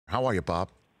How are you, Bob?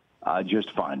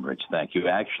 Just fine, Rich. Thank you.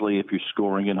 Actually, if you're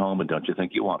scoring at home, and don't you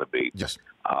think you want to be? Yes.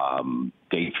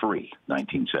 Day 3,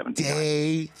 1979.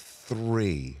 Day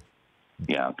 3.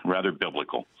 Yeah, rather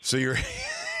biblical. So you're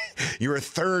a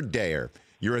third dayer.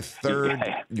 You're a third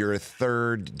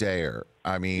dayer.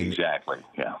 I mean, exactly.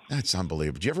 Yeah. That's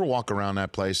unbelievable. Do you ever walk around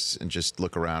that place and just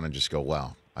look around and just go,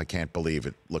 "Wow, I can't believe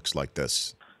it looks like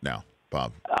this now,"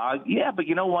 Bob? Yeah, but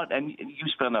you know what? And you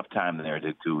spend enough time there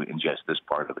to ingest this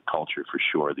part of the culture for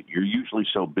sure. That you're usually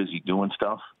so busy doing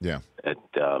stuff. Yeah. That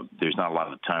there's not a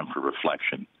lot of time for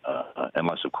reflection,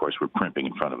 unless, of course, we're primping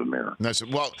in front of a mirror.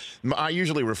 Well, I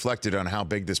usually reflected on how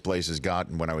big this place has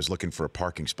gotten when I was looking for a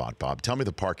parking spot, Bob. Tell me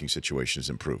the parking situation has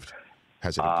improved.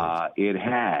 Has it improved? It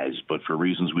has, but for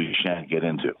reasons we shan't get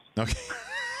into. Okay.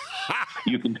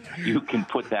 You can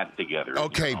put that together.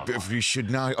 Okay, if you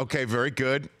should not. Okay, very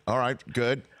good. All right,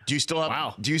 good. Do you still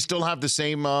have the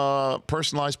same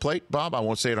personalized plate, Bob? I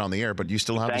won't say it on the air, but do you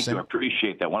still have the same? Thank you. I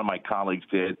appreciate that. One of my colleagues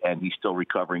did, and he's still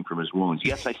recovering from his wounds.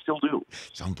 Yes, I still do.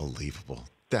 It's unbelievable.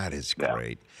 That is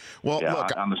great. Well, yeah,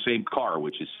 look, on the same car,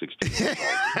 which is 16 years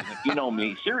old. You know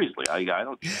me. Seriously, I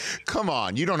don't. Come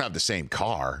on, you don't have the same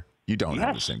car. You don't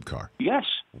have the same car. Yes,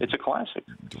 it's a classic.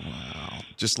 Wow.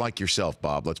 Just like yourself,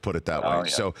 Bob. Let's put it that way. Yeah.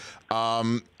 So,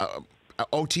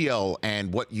 OTL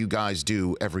and what you guys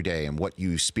do every day and what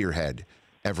you spearhead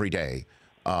every day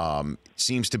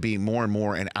seems to be more and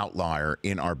more an outlier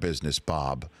in our business,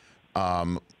 Bob.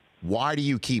 Why do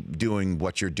you keep doing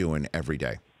what you're doing every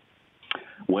day?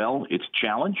 Well, it's a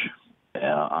challenge.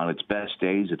 On its best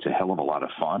days, it's a hell of a lot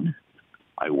of fun.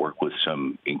 I work with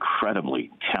some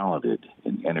incredibly talented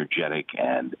and energetic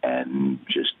and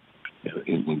just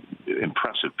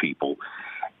impressive people,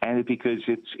 and because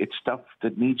it's stuff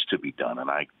that needs to be done. And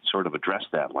I sort of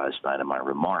addressed that last night in my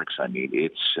remarks. I mean,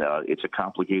 it's a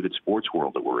complicated sports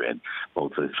world that we're in,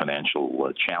 both a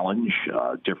financial challenge,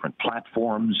 different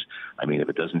platforms. I mean, if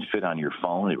it doesn't fit on your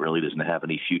phone, it really doesn't have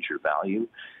any future value.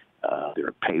 There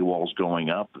are paywalls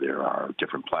going up. There are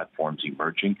different platforms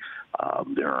emerging.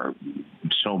 There are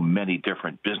so many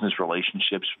different business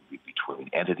relationships between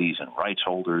entities and rights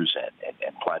holders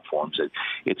and platforms.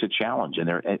 It's a challenge,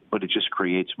 but it just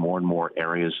creates more and more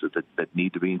areas that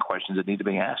need to be in questions that need to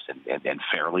be asked and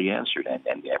fairly answered,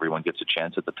 and everyone gets a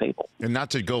chance at the table. And not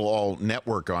to go all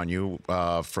network on you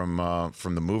from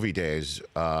the movie days.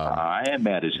 I am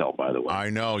mad as hell, by the way. I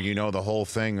know. You know the whole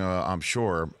thing, I'm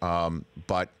sure.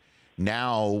 But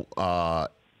now,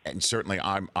 and certainly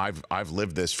I've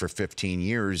lived this for 15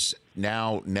 years.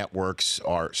 Now networks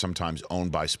are sometimes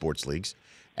owned by sports leagues,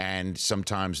 and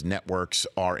sometimes networks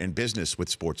are in business with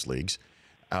sports leagues.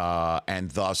 And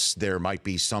thus there might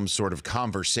be some sort of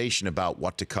conversation about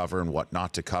what to cover and what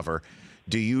not to cover.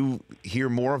 Do you hear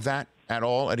more of that at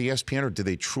all at ESPN, or do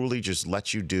they truly just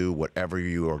let you do whatever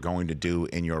you are going to do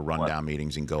in your rundown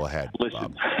meetings and go ahead,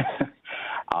 listen, Bob?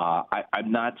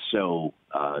 I'm not so.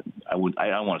 I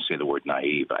don't want to say the word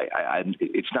naive.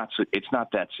 It's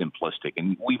not that simplistic,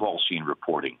 and we've all seen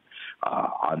reporting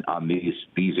on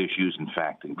these issues. In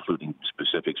fact, including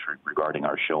specifics regarding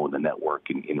our show and the network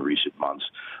in recent months.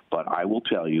 But I will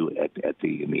tell you,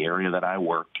 in the area that I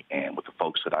work and with the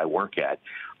folks that I work at,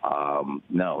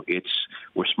 no,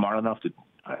 we're smart enough to.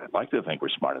 I'd like to think we're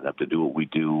smart enough to do what we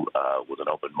do with an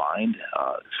open mind,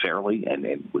 fairly,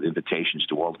 and with invitations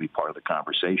to all to be part of the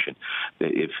conversation.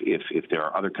 If there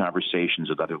are other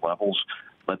conversations at other levels,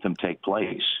 let them take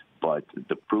place. But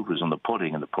the proof is in the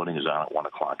pudding, and the pudding is on at 1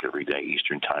 o'clock every day,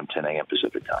 Eastern Time, 10 a.m.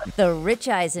 Pacific Time. The Rich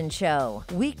Eisen Show,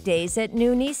 weekdays at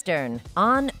noon Eastern,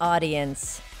 on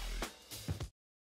Audience.